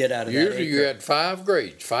baskets you get out of that Usually acre? you had 5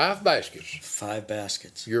 grades, 5 baskets. 5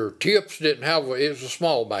 baskets. Your tips didn't have, it was a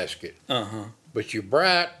small basket. But your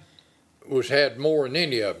bright had more than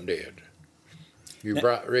any of them did. Your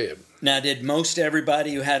bright red. Now, did most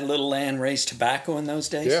everybody who had a little land raise tobacco in those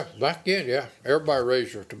days? Yeah, back then, yeah. Everybody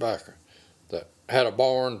raised their tobacco. That had a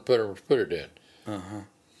barn, put it in.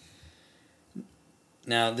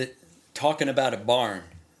 Now, talking about a barn,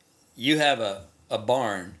 you have a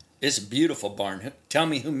barn. It's a beautiful barn. Tell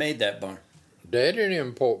me who made that barn. Daddy and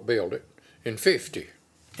him built it in 50.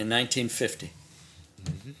 In 1950.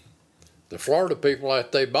 The Florida people,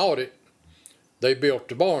 after they bought it, they built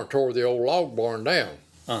the barn, tore the old log barn down.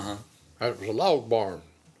 That was a log barn.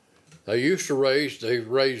 They raised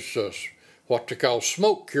what they call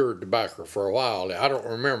smoke cured tobacco for a while. I don't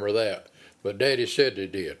remember that, but Daddy said they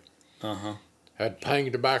did. Had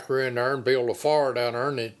pang tobacco in there and built a fire down there,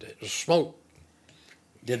 and it smoked.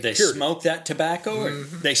 Did they smoke that tobacco, or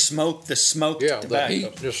they smoked the smoked tobacco? Yeah, the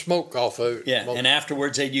heat, the smoke off of it. Yeah, and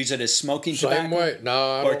afterwards they'd use it as smoking tobacco? Same way.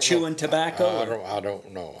 No, or chewing tobacco? I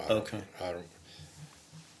don't know. Okay.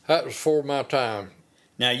 That was before my time.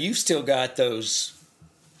 Now, you've still got those,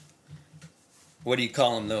 what do you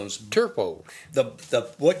call them, those? Tier poles.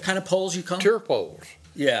 What kind of poles you call them? Tier poles.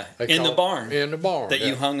 Yeah, in the barn. In the barn. That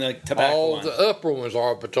you hung the tobacco all on. The upper ones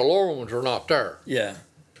are, but the lower ones are not there. Yeah.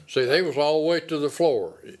 See, they was all the way to the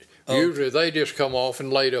floor. Usually they just come off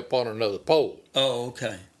and laid up on another pole. Oh,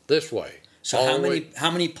 okay. This way. So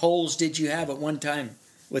how many poles did you have at one time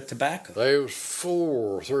with tobacco? There was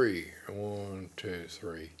 3. 1, 2,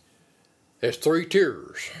 3. There's 3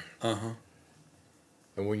 tiers. And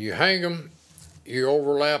when you hang them, you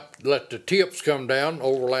overlap, let the tips come down,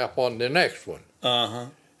 overlap on the next one.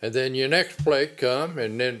 And then your next plate come,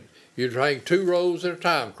 and then you'd hang 2 rows at a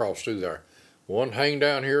time across through there. One hang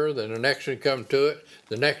down here, then the next one come to it.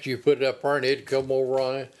 The next you put it up there, and it'd come over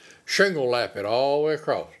on it. Shingle lap it all the way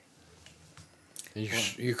across.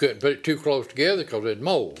 And you couldn't put it too close together because it'd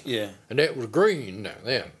mold. Yeah. And it was green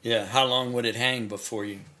then. Yeah. How long would it hang before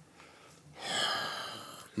you?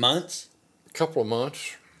 Months? A couple of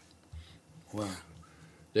months. Wow.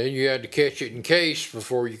 Then you had to catch it in case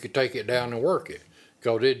before you could take it down and work it,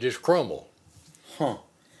 because it'd just crumble.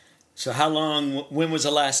 So when was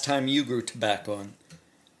the last time you grew tobacco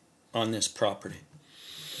on this property?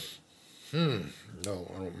 No,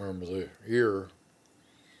 I don't remember the year.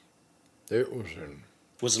 It was in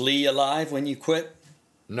Was Lee alive when you quit?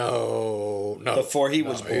 No. Before he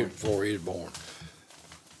was born? Before he was born.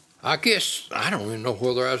 I guess, I don't even know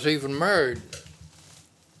whether I was even married.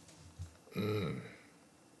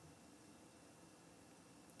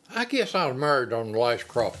 I guess I was married on the last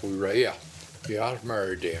crop we raised. Yeah, I was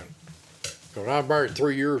married then. Because I was married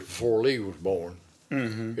 3 years before Lee was born.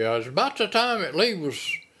 Mm-hmm. Yeah, it was about the time that Lee was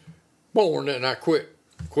born that I quit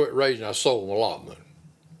raising. I sold an allotment.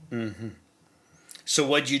 Mm-hmm. So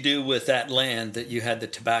what'd you do with that land that you had the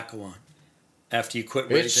tobacco on after you quit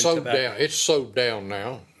raising tobacco? It's sowed down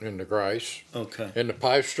now in the grass. Okay. In the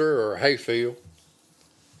pasture or hayfield.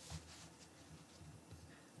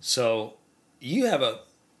 So you have a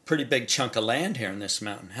pretty big chunk of land here in this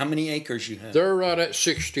mountain. How many acres you have? They're right at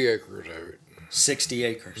 60 acres of it. 60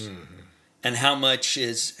 acres. Mm-hmm. And how much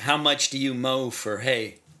do you mow for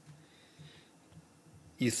hay?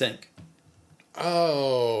 You think?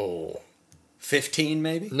 Oh. 15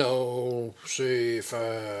 maybe? No,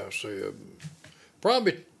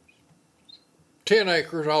 probably 10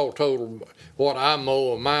 acres all total. What I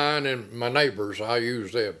mow of mine and my neighbors, I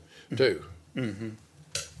use them too. Mm-hmm.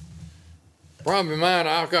 Probably mine,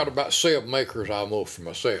 I've got about 7 acres I mow for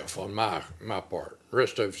myself on my part. The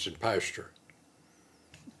rest of it's in pasture.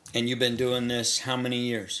 And you've been doing this how many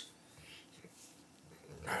years?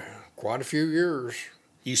 Quite a few years.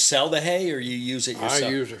 You sell the hay or you use it yourself? I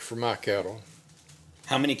use it for my cattle.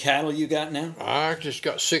 How many cattle you got now? I just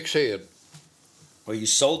got 6 head. Well, you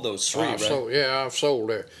sold those 3, right? I've sold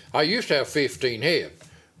that. I used to have 15 head,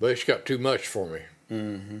 but it's got too much for me.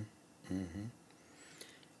 Mm-hmm. Mm-hmm.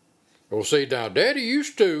 Well, see, now, Daddy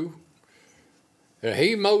used to, and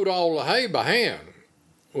he mowed all the hay by hand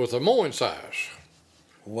with a mowing size.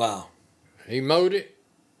 Wow. He mowed it,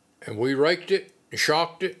 and we raked it and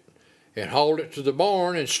shocked it and hauled it to the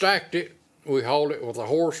barn and stacked it. We hauled it with a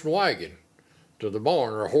horse and wagon to the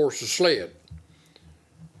barn, or a horse's sled,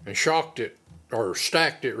 and shocked it, or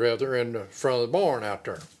stacked it rather, in the front of the barn out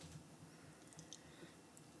there.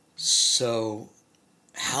 So,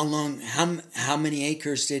 how many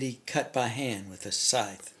acres did he cut by hand with a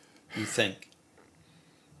scythe, you think?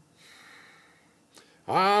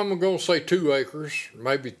 I'm going to say 2 acres,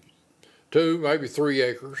 maybe 3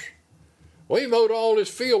 acres. We mowed all this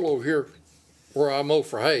field over here where I mow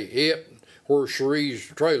for hay. It, where Cherie's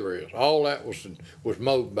trailer is, all that was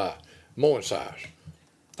mowed by mowing size.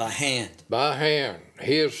 By hand? By hand.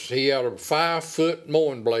 He had a 5-foot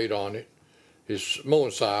mowing blade on it, his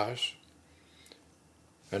mowing size,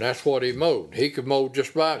 and that's what he mowed. He could mow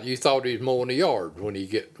just about, you thought he was mowing the yard when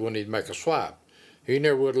he'd make a swipe. He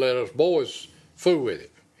never would let us boys fool with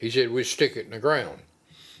it. He said we'd stick it in the ground.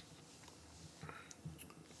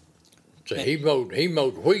 So he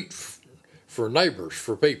mowed wheat for neighbors,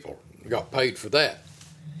 for people. Got paid for that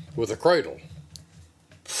with a cradle.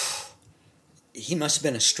 He must have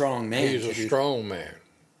been a strong man. He's a strong man.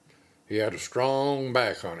 He had a strong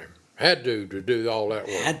back on him. Had to do all that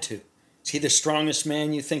work. Had to. Is he the strongest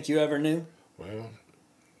man you think you ever knew? Well,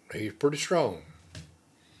 he's pretty strong.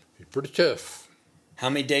 He's pretty tough. How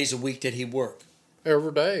many days a week did he work?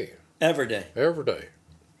 Every day. Every day? Every day.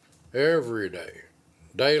 Every day.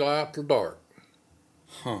 Daylight till dark.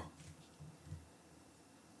 Huh.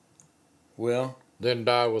 Well? Then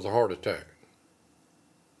died with a heart attack.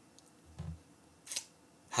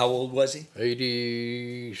 How old was he?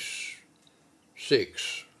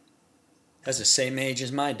 86. That's the same age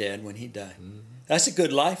as my dad when he died. Mm-hmm. That's a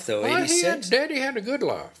good life, though, well, 86. Daddy had a good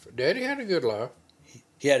life.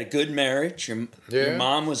 He had a good marriage. Your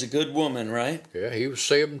mom was a good woman, right? Yeah, he was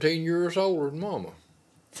 17 years older than Mama.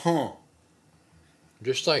 Huh.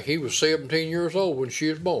 Just think, he was 17 years old when she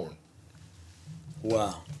was born.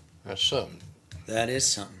 Wow. That's something. That is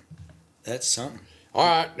something. That's something. All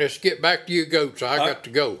right, let's get back to your goats. I got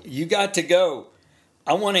to go. You got to go.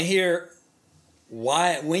 I want to hear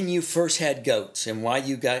when you first had goats and why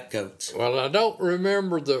you got goats. Well, I don't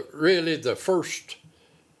remember the first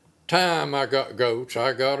time I got goats.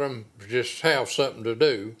 I got them to just have something to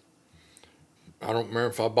do. I don't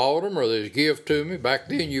remember if I bought them or they was give to me. Back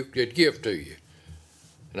then, you could give to you.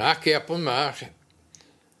 And I kept them. I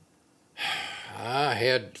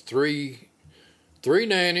had three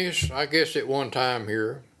nannies, I guess, at one time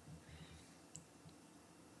here.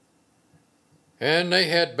 And they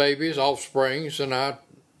had babies, offsprings, and I'd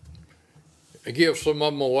give some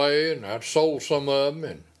of them away, and I'd sold some of them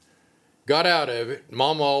and got out of it.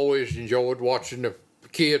 Mama always enjoyed watching the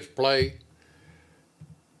kids play.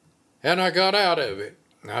 And I got out of it.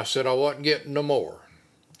 I said I wasn't getting no more.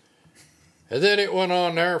 And then it went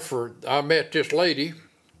on there I met this lady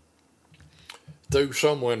through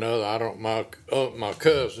someone other, my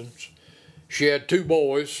cousins. she had 2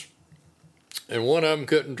 boys, and one of them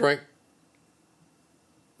couldn't drink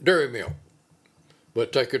dairy milk,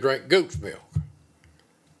 but they could drink goat's milk.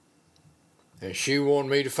 And she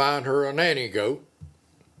wanted me to find her a nanny goat.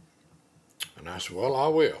 And I said, well, I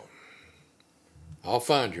will. I'll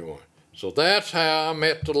find you one. So that's how I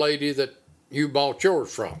met the lady that you bought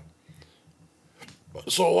yours from.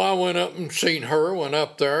 So I went up and seen her, went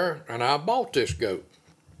up there, and I bought this goat.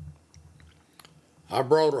 I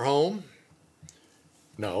brought her home.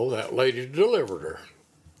 No, that lady delivered her.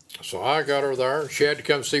 So I got her there, and she had to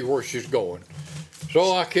come see where she's going.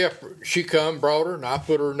 So I kept her. She come, brought her, and I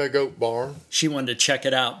put her in the goat barn. She wanted to check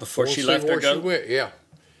it out before she left her goat? She went, yeah.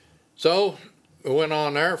 So we went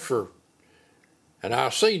on there and I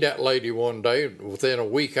seen that lady one day within a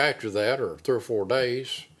week after that, or 3 or 4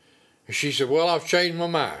 days. And she said, well, I've changed my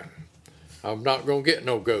mind. I'm not going to get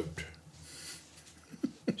no goat.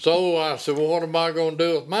 So I said, well, what am I going to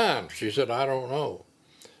do with mine? She said, I don't know.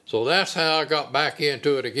 So that's how I got back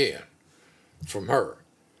into it again from her.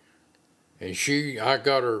 And she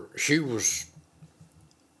was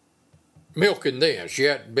milking then. She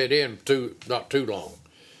hadn't been in not too long.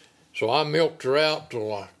 So I milked her out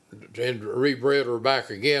and rebred her back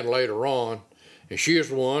again later on. And she was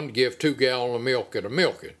the one to give 2 gallons of milk at a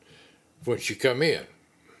milking when she come in.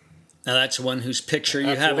 Now that's the one whose picture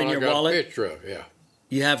you have in your wallet? A picture of, yeah.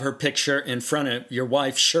 You have her picture in front of your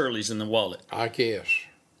wife Shirley's in the wallet. I guess.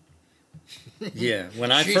 Yeah,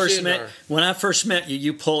 when I first met you,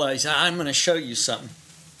 you pull out. You said, "I'm going to show you something."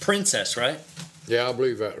 Princess, right? Yeah, I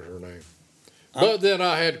believe that was her name. But then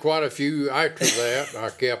I had quite a few after that.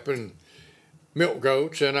 I kept in milk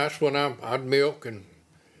goats, and that's when I'd milk and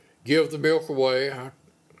give the milk away.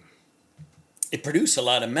 It produce a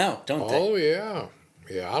lot of milk, don't they? Oh yeah,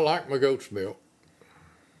 yeah. I like my goat's milk.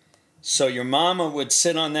 So your mama would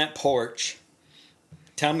sit on that porch.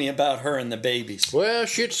 Tell me about her and the babies. Well,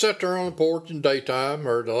 she'd sit there on the porch in the daytime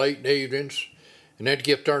or the late evenings, and they'd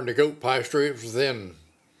get there in the goat pasture. It was within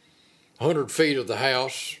 100 feet of the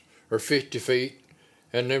house, or 50 feet,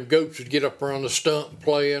 and them goats would get up there on the stump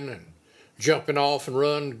playing and jumping off and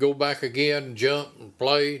run, go back again and jump and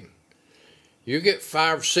play. You get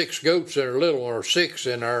 5 or 6 goats that are little, or 6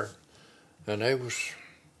 in there, and they was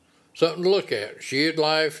something to look at. She'd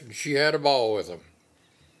laugh, and she had a ball with them.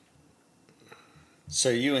 So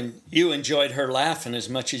you enjoyed her laughing as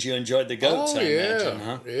much as you enjoyed the goats, I imagine,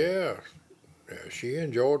 huh? Yeah. She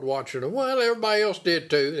enjoyed watching them. Well, everybody else did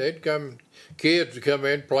too. Kids would come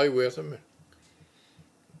in and play with them.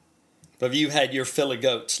 But you had your fill of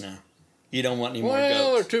goats now. You don't want any more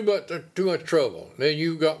goats. Well, they're too much trouble. Then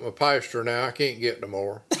you got my pasture now. I can't get no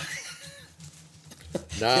more.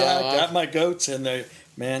 Yeah, I got my goats in there,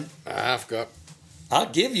 man. I'll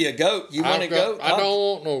give you a goat. You want a goat? I don't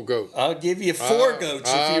want no goat. I'll give you 4 goats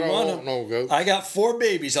if you want them. I don't want no goats. I got 4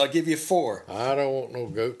 babies. I'll give you 4. I don't want no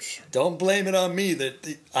goats. Don't blame it on me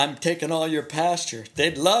that I'm taking all your pasture.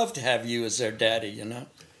 They'd love to have you as their daddy, you know.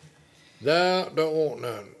 No, don't want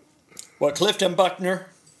none. Well, Clifton Buckner,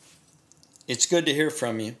 it's good to hear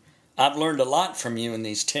from you. I've learned a lot from you in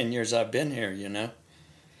these 10 years I've been here, you know.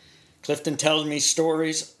 Clifton tells me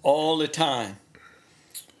stories all the time.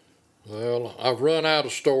 Well, I've run out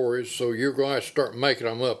of stories, so you're going to have to start making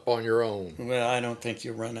them up on your own. Well, I don't think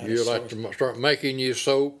you'll run out of stories. You'll have to start making you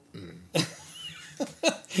soap.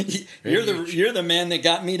 You're the man that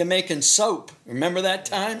got me to making soap. Remember that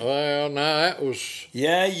time? Well, now that was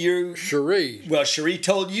Cherie. Well, Cherie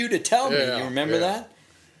told you to tell me. You remember that?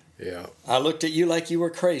 Yeah. I looked at you like you were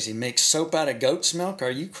crazy. Make soap out of goat's milk? Are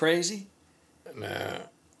you crazy? Now,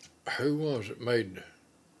 who was it made?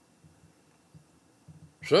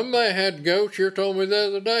 Somebody had goats, you told me the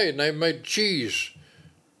other day, and they made cheese.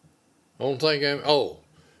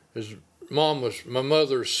 His mom was my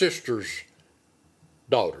mother's sister's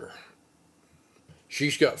daughter.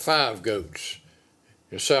 She's got 5 goats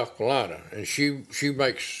in South Carolina, and she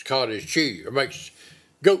makes cottage cheese, or makes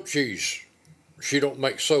goat cheese. She don't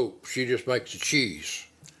make soap, she just makes the cheese.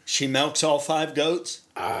 She milks all 5 goats?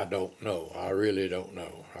 I don't know. I really don't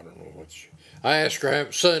know. I don't know what I asked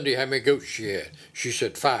her Sunday how many goats she had. She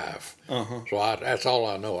said 5. Uh-huh. So that's all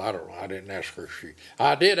I know. I don't know. I didn't ask her if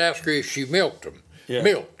I did ask her if she milked them. Yeah.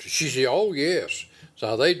 Milked. She said, oh, yes.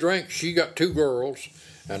 So they drank. She got 2 girls,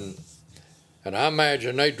 and I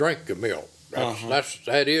imagine they drink the milk.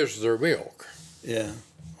 That is their milk. Yeah.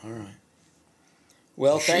 All right.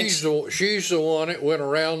 Well, thanks. She's the one that went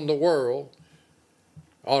around the world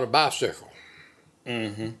on a bicycle.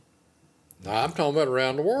 Mm-hmm. Now, I'm talking about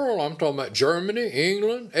around the world. I'm talking about Germany,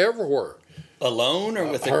 England, everywhere. Alone or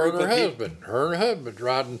with a her group and her of husband. Her and her husband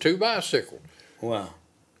riding 2 bicycles. Wow.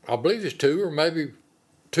 I believe it's 2 or maybe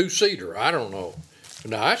two-seater. I don't know.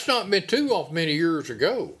 Now, that's not been too off many years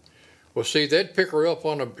ago. Well, see, they'd pick her up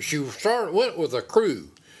she went with a crew,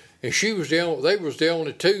 and they was the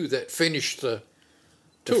only two that finished the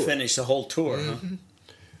tour. To finish the whole tour, mm-hmm.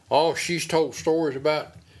 Oh, she's told stories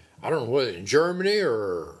about, I don't know whether in Germany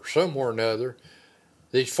or somewhere or another,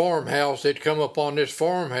 these farmhouse, they'd come up on this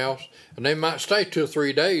farmhouse, and they might stay 2 or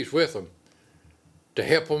 3 days with them to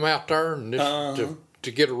help them out there and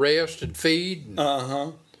to get a rest and feed.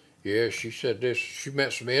 And, yeah, she said this. She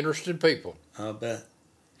met some interesting people. I'll bet.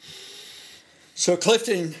 So,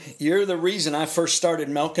 Clifton, you're the reason I first started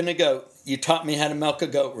milking a goat. You taught me how to milk a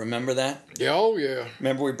goat. Remember that? Yeah, oh, yeah.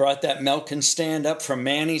 Remember we brought that milking stand up from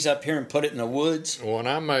Manny's up here and put it in the woods? One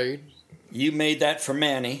I made. You made that for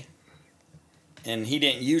Manny, and he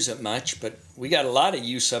didn't use it much, but we got a lot of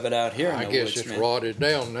use of it out here in the woods. I guess it's rotted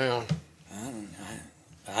down now.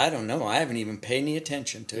 I don't know. I haven't even paid any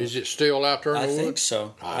attention to it. Is it still out there in the woods? I think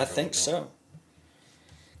so. I think so.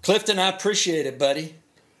 Clifton, I appreciate it, buddy.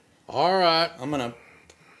 All right.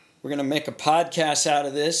 We're gonna make a podcast out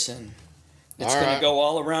of this, and it's gonna go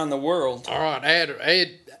all around the world. All right,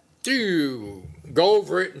 add to go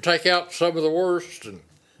over it and take out some of the worst and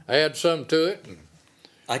add some to it.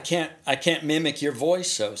 I can't mimic your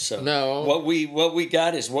voice, so no. What we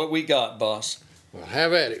got is what we got, boss. Well,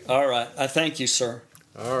 have at it. All right. I thank you, sir.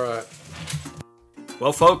 All right.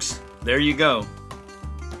 Well, folks, there you go.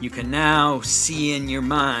 You can now see in your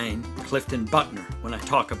mind Clifton Buckner when I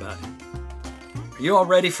talk about it. Are you all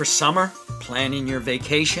ready for summer? Planning your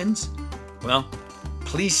vacations? Well,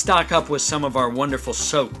 please stock up with some of our wonderful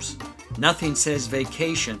soaps. Nothing says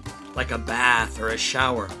vacation like a bath or a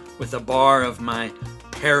shower with a bar of my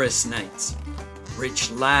Paris nights.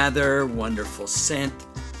 Rich lather, wonderful scent.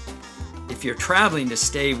 If you're traveling to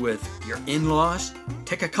stay with your in-laws,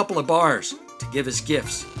 take a couple of bars to give as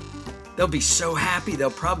gifts. They'll be so happy they'll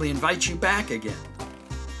probably invite you back again.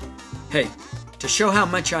 Hey, to show how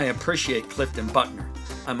much I appreciate Clifton Buckner,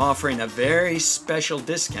 I'm offering a very special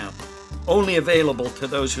discount, only available to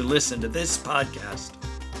those who listen to this podcast.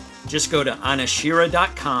 Just go to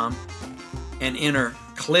anashira.com and enter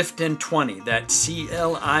Clifton20, that's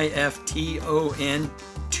Clifton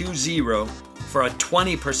 20, for a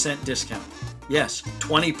 20% discount. Yes,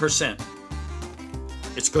 20%.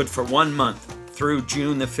 It's good for 1 month through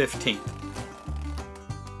June the 15th.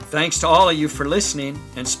 Thanks to all of you for listening,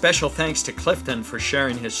 and special thanks to Clifton for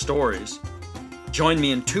sharing his stories. Join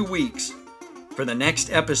me in 2 weeks for the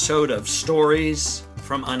next episode of Stories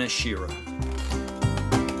from Anashira.